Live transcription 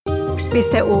Vi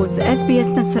ste uz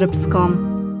SBS na Srpskom.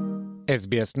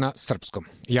 SBS na Srpskom.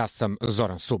 Ja sam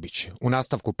Zoran Subić. U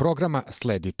nastavku programa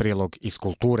sledi prilog iz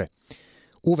kulture.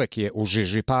 Uvek je u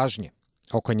žiži pažnje.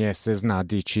 Oko nje se zna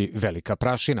dići velika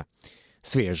prašina.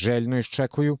 Svi je željno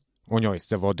iščekuju, o njoj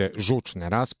se vode žučne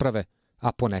rasprave,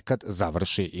 a ponekad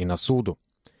završi i na sudu.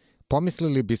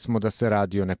 Pomislili bismo da se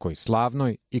radi o nekoj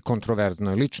slavnoj i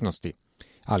kontroverznoj ličnosti,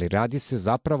 ali radi se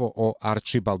zapravo o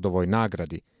Archibaldovoj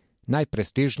nagradi,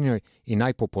 najprestižnijoj i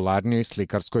najpopularnijoj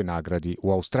slikarskoj nagradi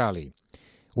u Australiji.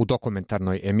 U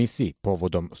dokumentarnoj emisiji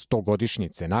povodom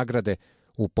 100-godišnjice nagrade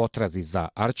U potrazi za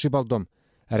Archibaldom,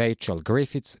 Rachel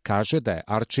Griffiths kaže da je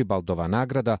Archibaldova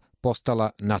nagrada postala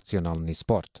nacionalni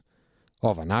sport.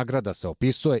 Ova nagrada se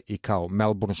opisuje i kao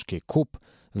melburnški kup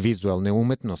vizuelne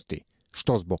umetnosti,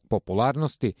 što zbog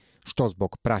popularnosti, što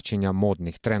zbog praćenja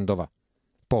modnih trendova.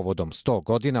 Povodom 100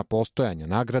 godina postojanja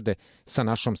nagrade sa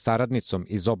našom saradnicom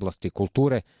iz oblasti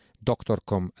kulture,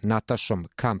 doktorkom Natašom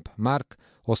Kamp-Mark,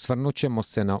 osvrnućemo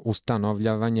se na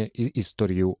ustanovljavanje i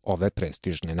istoriju ove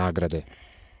prestižne nagrade.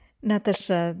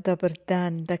 Nataša, dobar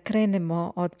dan. Da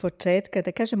krenemo od početka,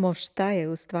 da kažemo šta je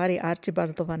u stvari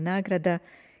Archibaldova nagrada,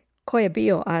 ko je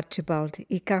bio Archibald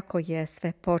i kako je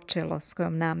sve počelo, s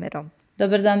kojom namerom.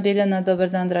 Dobar dan Biljana, dobar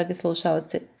dan dragi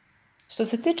slušaoci. Što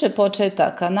se tiče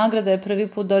početaka, nagrada je prvi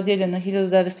put dodijeljena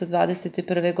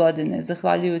 1921. godine,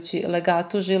 zahvaljujući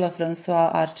legatu Žila François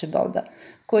Archibalda,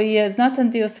 koji je znatan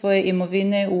dio svoje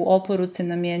imovine u oporuci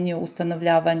namijenio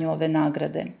ustanovljavanju ove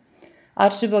nagrade.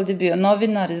 Archibald je bio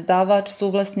novinar, izdavač,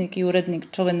 suvlasnik i urednik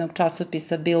čuvenog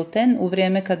časopisa Bilten u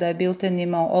vrijeme kada je Bilten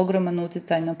imao ogroman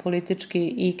utjecaj na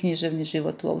politički i književni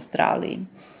život u Australiji.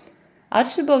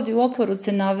 Archibald je u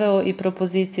oporuci naveo i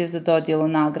propozicije za dodjelu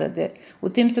nagrade. U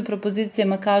tim se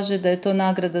propozicijama kaže da je to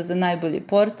nagrada za najbolji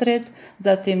portret,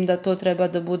 zatim da to treba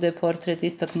da bude portret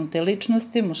istaknute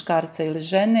ličnosti, muškarca ili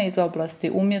žene iz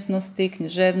oblasti umjetnosti,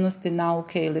 književnosti,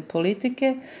 nauke ili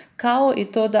politike, kao i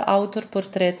to da autor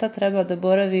portreta treba da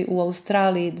boravi u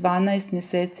Australiji 12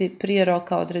 mjeseci prije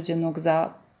roka određenog za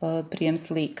prijem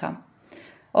slika.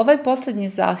 Ovaj posljednji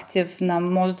zahtjev nam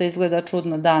možda izgleda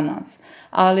čudno danas,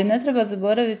 ali ne treba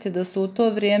zaboraviti da su u to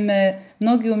vrijeme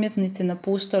mnogi umjetnici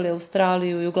napuštali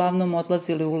Australiju i uglavnom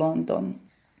odlazili u London.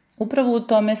 Upravo u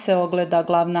tome se ogleda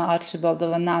glavna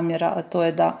Archibaldova namjera, a to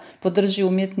je da podrži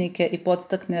umjetnike i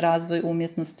podstakne razvoj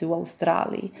umjetnosti u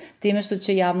Australiji, time što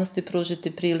će javnosti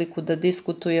pružiti priliku da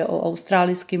diskutuje o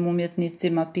australijskim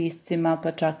umjetnicima, piscima,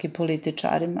 pa čak i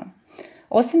političarima.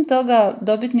 Osim toga,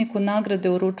 dobitniku nagrade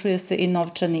uručuje se i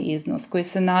novčani iznos, koji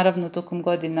se naravno tokom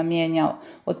godina mijenjao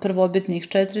od prvobitnih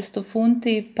 400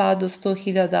 funti pa do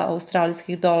 100.000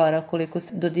 australijskih dolara koliko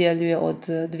se dodjeljuje od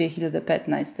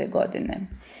 2015. godine.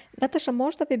 Nataša,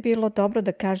 možda bi bilo dobro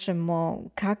da kažemo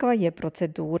kakva je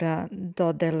procedura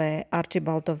dodele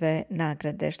Archibaldove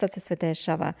nagrade, šta se sve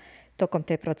dešava tokom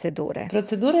te procedure?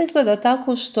 Procedura izgleda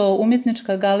tako što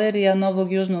umjetnička galerija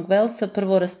Novog Južnog Velsa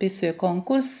prvo raspisuje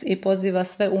konkurs i poziva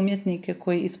sve umjetnike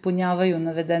koji ispunjavaju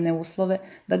navedene uslove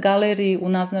da galeriji u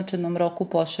naznačenom roku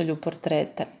pošalju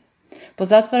portrete. Po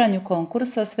zatvaranju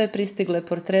konkursa sve pristigle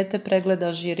portrete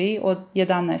pregleda žiri od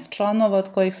 11 članova,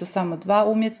 od kojih su samo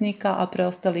 2 umjetnika, a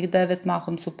preostalih 9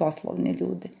 mahom su poslovni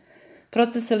ljudi.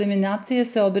 Proces eliminacije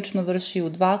se obično vrši u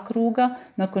 2 kruga,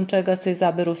 nakon čega se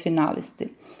izaberu finalisti.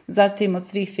 Zatim od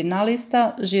svih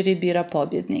finalista žiri bira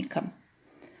pobjednika.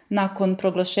 Nakon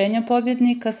proglašenja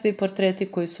pobjednika, svi portreti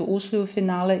koji su ušli u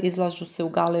finale izlažu se u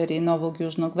galeriji Novog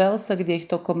Južnog Velsa, gdje ih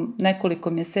tokom nekoliko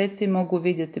mjeseci mogu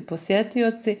vidjeti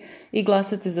posjetioci i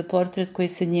glasati za portret koji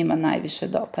se njima najviše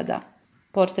dopada.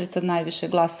 Portret sa najviše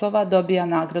glasova dobija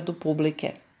nagradu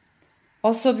publike.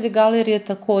 Osoblje galerije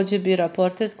također bira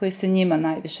portret koji se njima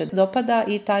najviše dopada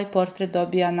i taj portret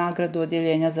dobija nagradu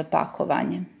odjeljenja za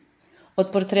pakovanje.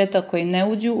 Od portreta koji ne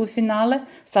uđu u finale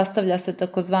sastavlja se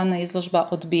takozvana izložba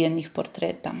odbijenih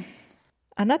portreta.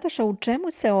 A Nataša, u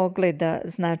čemu se ogleda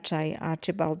značaj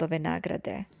Archibaldove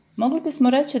nagrade? Mogli bismo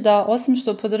reći da osim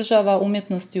što podržava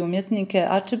umjetnost i umjetnike,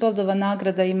 Archibaldova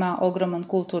nagrada ima ogroman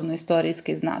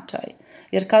kulturno-istorijski značaj,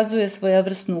 jer kazuje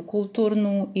svojevrsnu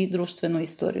kulturnu i društvenu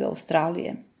istoriju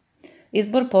Australije.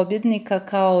 Izbor pobjednika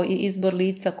kao i izbor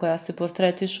lica koja se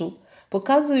portretišu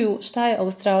pokazuju šta je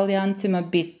Australijancima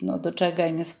bitno, do čega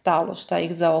im je stalo, šta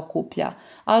ih zaokuplja,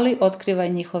 ali otkriva i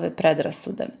njihove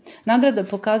predrasude. Nagrada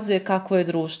pokazuje kakvo je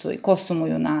društvo i ko su mu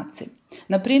junaci.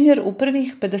 Na primjer, u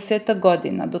prvih 50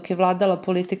 godina, dok je vladala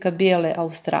politika bijele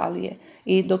Australije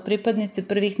i dok pripadnici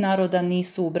prvih naroda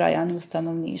nisu ubrajani u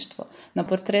stanovništvo, na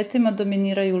portretima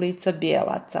dominiraju lica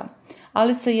bijelaca,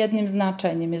 ali sa jednim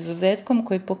značajnim izuzetkom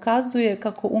koji pokazuje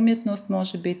kako umjetnost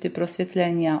može biti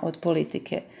prosvjetljenija od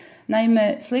politike.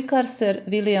 Naime, slikar Sir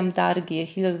William Dargy je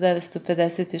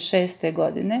 1956.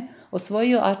 godine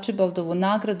osvojio Archibaldovu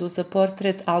nagradu za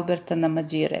portret Alberta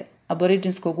Namadjire,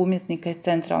 aboriđinskog umjetnika iz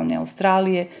centralne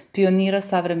Australije, pionira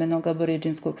savremenog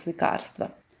aboriđinskog slikarstva.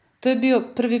 To je bio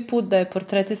prvi put da je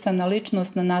portretisana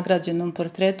ličnost na nagrađenom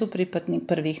portretu pripadnik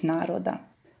prvih naroda.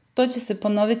 To će se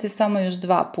ponoviti samo još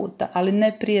 2 puta, ali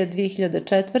ne prije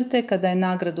 2004. kada je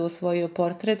nagradu osvojio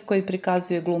portret koji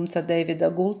prikazuje glumca Davida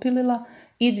Gulpilila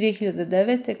i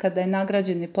 2009. kada je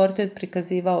nagrađeni portret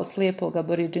prikazivao slijepog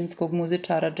aboriđinskog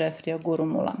muzičara Jeffreya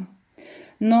Gurumula.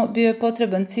 No, bio je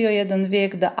potreban cijel jedan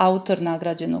vijek da autor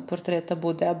nagrađenog portreta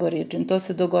bude aboriđin. To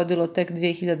se dogodilo tek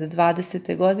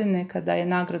 2020. godine kada je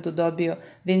nagradu dobio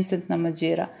Vincent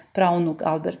Namadjira, praunuk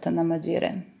Alberta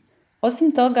Namadjire.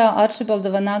 Osim toga,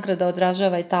 Archibaldova nagrada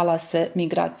odražava i talase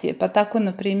migracije, pa tako,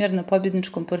 na primjer, na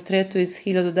pobjedničkom portretu iz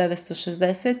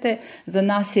 1960. za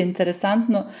nas je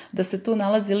interesantno da se tu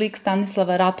nalazi lik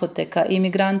Stanislava Rapoteka,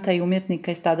 imigranta i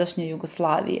umjetnika iz tadašnje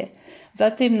Jugoslavije.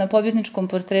 Zatim, na pobjedničkom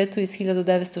portretu iz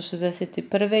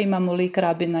 1961. imamo lik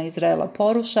rabina Izraela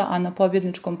Poruša, a na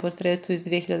pobjedničkom portretu iz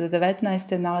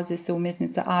 2019. nalazi se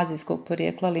umjetnica azijskog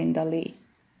porijekla Linda Lee.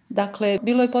 Dakle,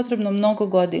 bilo je potrebno mnogo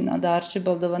godina da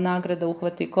Archibaldova nagrada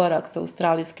uhvati korak sa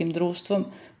australijskim društvom,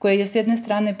 koje je s jedne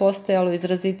strane postajalo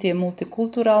izrazitije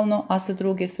multikulturalno, a sa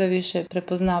druge sve više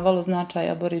prepoznavalo značaj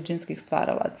aboriđinskih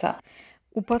stvaralaca.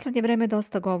 U posljednje vreme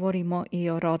dosta govorimo i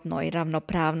o rodnoj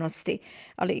ravnopravnosti,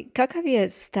 ali kakav je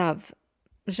stav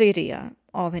žirija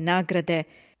ove nagrade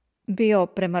bio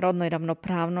prema rodnoj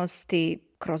ravnopravnosti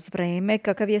kroz vreme,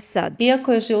 kakav je sad?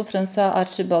 Iako je Gilles-François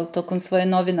Archibald tokom svoje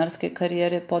novinarske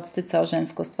karijere podsticao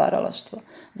žensko stvaralaštvo,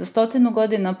 za 100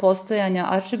 godina postojanja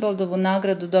Archibaldovu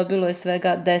nagradu dobilo je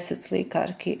svega 10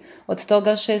 slikarki, od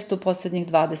toga 6 u posljednjih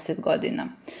 20 godina.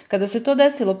 Kada se to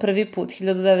desilo prvi put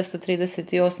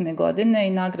 1938. godine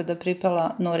i nagrada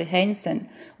pripala Nori Heinsen,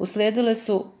 uslijedile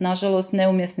su, nažalost,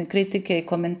 neumjesne kritike i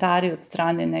komentari od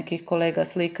strane nekih kolega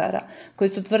slikara, koji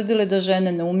su tvrdili da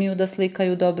žene ne umiju da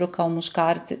slikaju dobro kao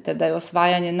muškarci, te da je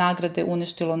osvajanje nagrade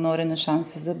uništilo Norine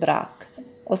šanse za brak.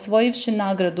 Osvojivši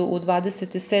nagradu u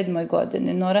 27.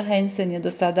 godini, Nora Heinsen je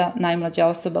do sada najmlađa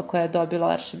osoba koja je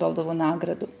dobila Archibaldovu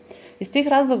nagradu. Iz tih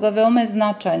razloga veoma je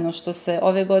značajno što se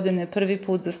ove godine prvi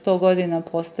put za 100 godina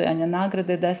postojanja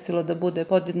nagrade desilo da bude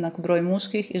podjednak broj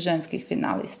muških i ženskih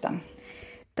finalista.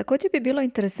 Također bi bilo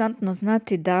interesantno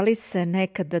znati da li se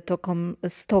nekada tokom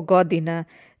 100 godina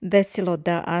desilo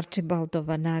da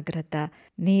Archibaldova nagrada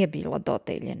nije bila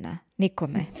dodeljena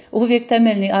nikome. Uvijek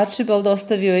temeljni Archibald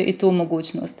ostavio je i tu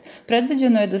mogućnost.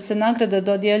 Predviđeno je da se nagrada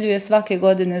dodjeljuje svake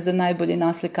godine za najbolji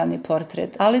naslikani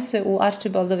portret, ali se u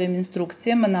Archibaldovim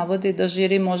instrukcijama navodi da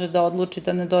žiri može da odluči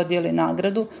da ne dodijeli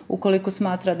nagradu ukoliko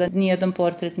smatra da nijedan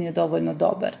portret nije dovoljno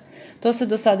dobar. To se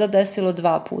do sada desilo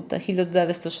 2 puta,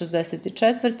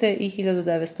 1964. i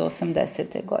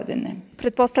 1980. godine.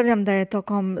 Pretpostavljam da je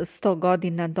tokom 100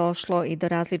 godina došlo i do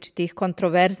različitih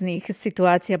kontroverznih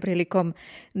situacija prilikom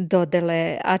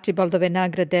dodele Archibaldove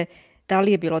nagrade. Da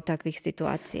li je bilo takvih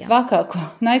situacija? Svakako.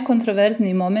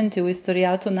 Najkontroverzniji momenti u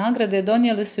istorijatu nagrade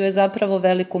donijeli su je zapravo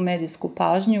veliku medijsku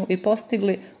pažnju i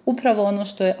postigli upravo ono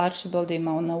što je Archibald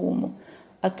imao na umu,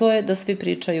 a to je da svi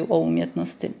pričaju o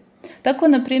umjetnosti. Tako,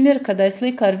 na primjer, kada je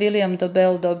slikar William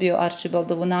Dobell dobio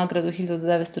Archibaldovu nagradu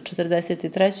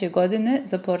 1943. godine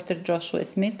za portret Joshua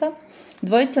Smitha,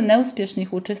 dvojica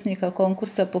neuspješnih učesnika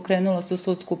konkursa pokrenula su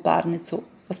sudsku parnicu,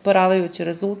 osporavajući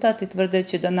rezultat i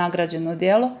tvrdeći da nagrađeno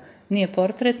djelo nije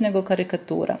portret nego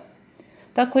karikatura.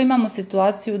 Tako imamo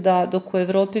situaciju da dok u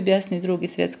Europi bjesni Drugi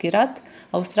svjetski rat,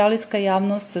 australijska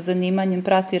javnost sa zanimanjem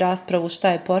prati raspravu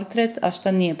šta je portret, a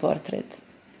šta nije portret.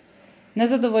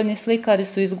 Nezadovoljni slikari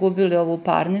su izgubili ovu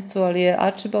parnicu, ali je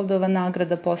Archibaldova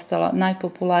nagrada postala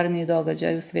najpopularniji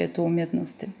događaj u svijetu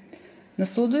umjetnosti. Na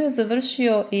sudu je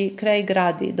završio i Craig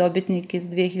Radi, dobitnik iz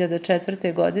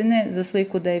 2004. godine za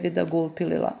sliku Davida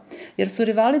Gulpilila, jer su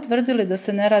rivali tvrdili da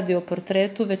se ne radi o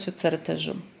portretu, već o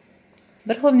crtežu.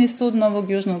 Vrhovni sud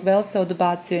Novog Južnog Velsa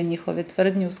odbacio je njihove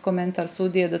tvrdnje uz komentar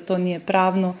sudije da to nije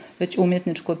pravno, već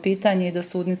umjetničko pitanje i da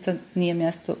sudnica nije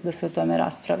mjesto da se o tome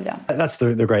raspravlja.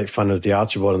 That's the great fun of the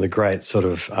Archibald and the great sort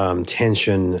of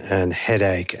tension and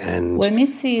headache and... U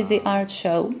emisiji The Art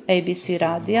Show ABC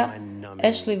radija,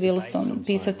 Ashley Wilson,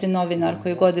 pisac i novinar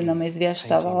koji godinama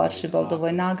izvještava o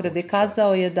Archibaldovoj nagradi,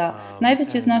 kazao je da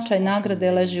najveći značaj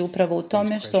nagrade leži upravo u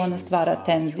tome što ona stvara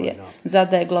tenzije,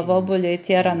 zadaje glavobolje i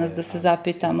tjera nas da se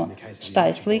zapitamo šta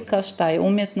je slika, šta je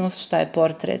umjetnost, šta je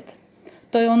portret.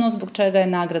 To je ono zbog čega je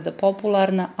nagrada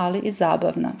popularna, ali i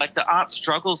zabavna.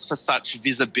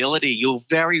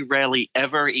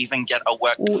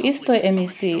 U istoj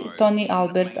emisiji Tony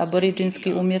Albert,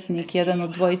 aboriđinski umjetnik, jedan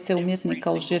od dvojice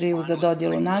umjetnika u žiriju za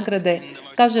dodjelu nagrade,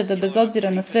 kaže da bez obzira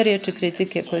na sve riječi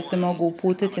kritike koje se mogu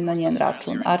uputiti na njen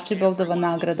račun, Archibaldova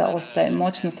nagrada ostaje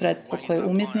moćno sredstvo koje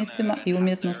umjetnicima i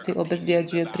umjetnosti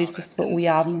obezbjeđuje prisustvo u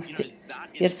javnosti.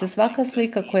 Jer se svaka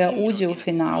slika koja uđe u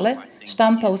finale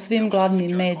štampa u svim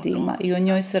glavnim medijima i o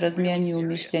njoj se razmjenjuju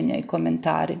mišljenja i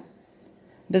komentari.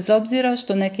 Bez obzira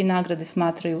što neki nagrade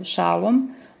smatraju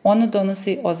šalom, ona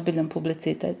donosi ozbiljan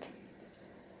publicitet.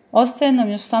 Ostaje nam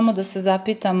još samo da se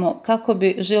zapitamo kako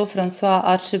bi Gilles-François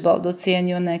Archibald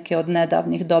ocijenio neke od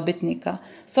nedavnih dobitnika,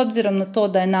 s obzirom na to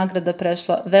da je nagrada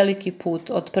prešla veliki put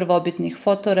od prvobitnih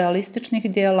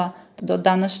fotorealističnih dijela do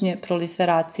današnje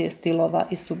proliferacije stilova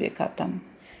i subjekata.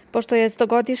 Pošto je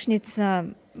 100-godišnjica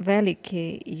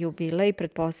veliki jubilej,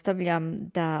 pretpostavljam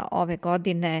da ove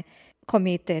godine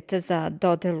Komitet za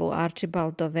dodelu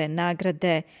Archibaldove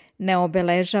nagrade ne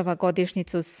obeležava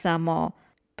godišnjicu samo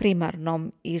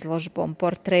primarnom izložbom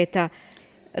portreta.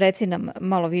 Reci nam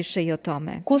malo više i o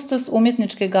tome. Kustos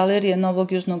umjetničke galerije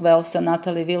Novog Južnog Velsa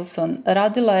Natalie Wilson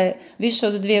radila je više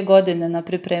od 2 godine na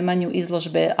pripremanju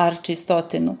izložbe Archie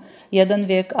 100, jedan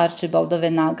vijek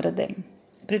Archibaldove nagrade.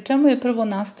 Pri čemu je prvo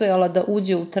nastojala da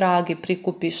uđe u trag i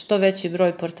prikupi što veći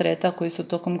broj portreta koji su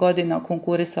tokom godina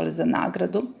konkurisali za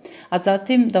nagradu, a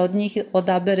zatim da od njih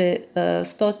odabere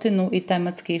 100 i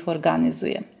tematski ih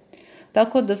organizuje.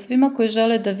 Tako da svima koji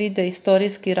žele da vide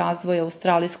istorijski razvoj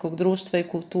australijskog društva i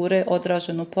kulture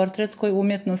odražen u portretskoj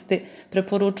umjetnosti,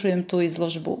 preporučujem tu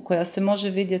izložbu, koja se može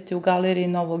vidjeti u galeriji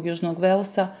Novog Južnog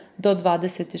Velsa do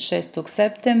 26.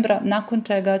 septembra, nakon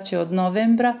čega će od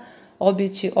novembra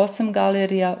obići 8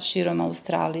 galerija širom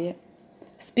Australije.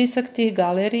 Spisak tih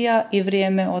galerija i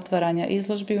vrijeme otvaranja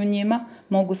izložbi u njima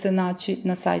mogu se naći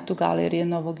na sajtu Galerije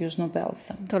Novog Južnog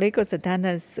Velsa. Toliko za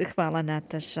danas. Hvala,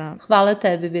 Nataša. Hvala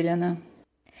tebi, Biljana.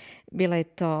 Bila je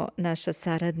to naša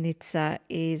saradnica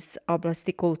iz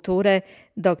oblasti kulture,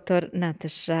 dr.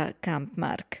 Nataša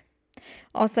Kampmark.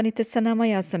 Ostanite sa nama,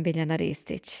 ja sam Biljana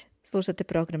Ristić. Slušate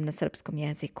program na srpskom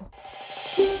jeziku.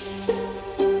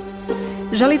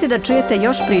 Želite da čujete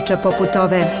još priča poput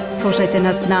ove? Slušajte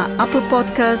nas na Apple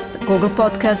Podcast, Google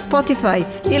Podcast, Spotify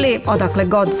ili odakle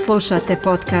god slušate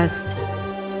podcast.